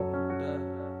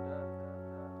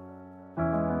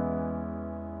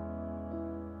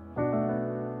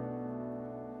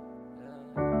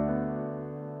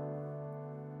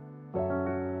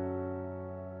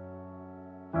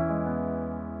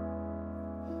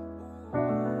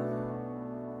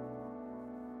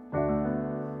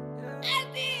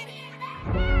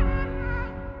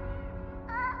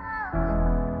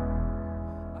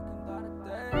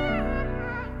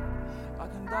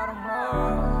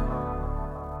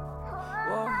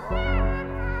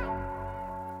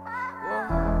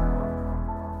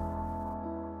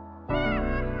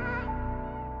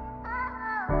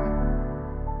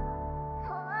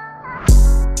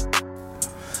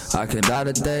I can die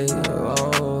today,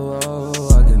 oh,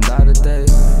 I can die today.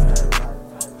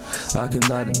 I can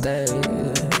die today.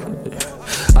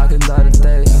 I can die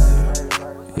today.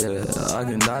 Yeah, I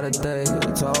can die today.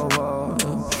 It's over.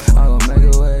 I gon'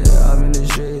 make a way. I'm in the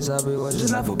streets. I be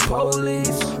watching out for police.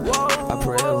 I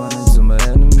pray I run into my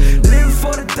enemies. Living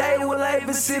for the day, will I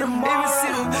even see tomorrow?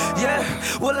 Yeah,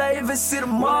 will I even see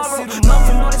tomorrow? Numb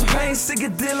from all this pain, sick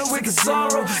of dealing with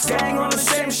sorrow. Gang on the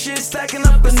same shit, stacking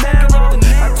up an arrow.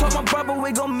 I told my brother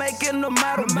we gon' make it no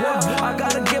matter what. I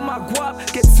gotta get my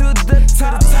guap, get to the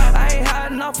top. I ain't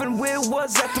had nothing, we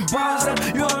was at the bottom.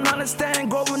 You don't understand,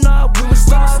 growing up we was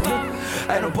starving.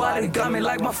 Ain't nobody got me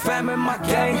like my fam and my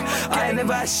gang. I ain't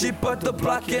never had shit but the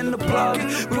block and the plug.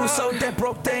 We was so damn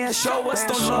broke, they ain't show us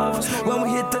no love. When we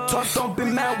hit the top, don't be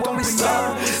mad when we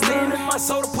start. Lean in my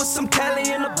soul to put some Cali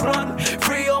in the blunt.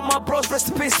 Free all my bros, rest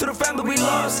in peace to the family we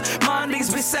lost. My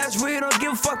niggas be savage, we don't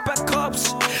give a fuck back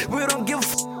cops. We don't give a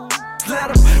fuck.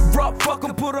 Let them rock, fuck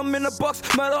them, put them in a box.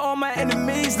 Murder all my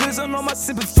enemies, losing all my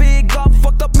sympathy. Got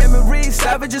fucked up memories,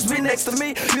 savages be next to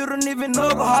me. You don't even know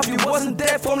half, you wasn't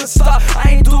there from the start.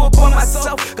 I ain't do it by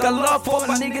myself, got love for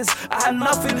my niggas. I had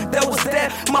nothing, that was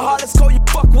there. My heart is cold, you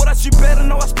fuck with us, you better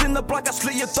know. I spin the block, I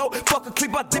slit your throat. Fuck a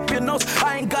clip, I dip your nose.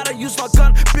 I ain't gotta use my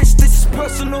gun, bitch, this is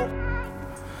personal.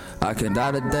 I can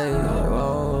die today,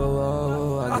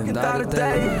 oh, I can die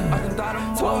today. I can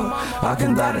die tomorrow, I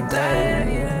can die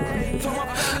today.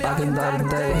 I can die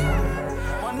today.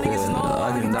 Yeah,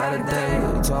 I can die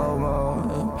today.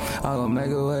 Tomorrow, I gon'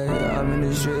 make a way. I'm in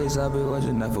the streets, I be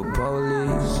watching out for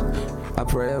police. I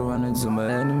pray I run into my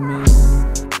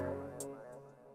enemies.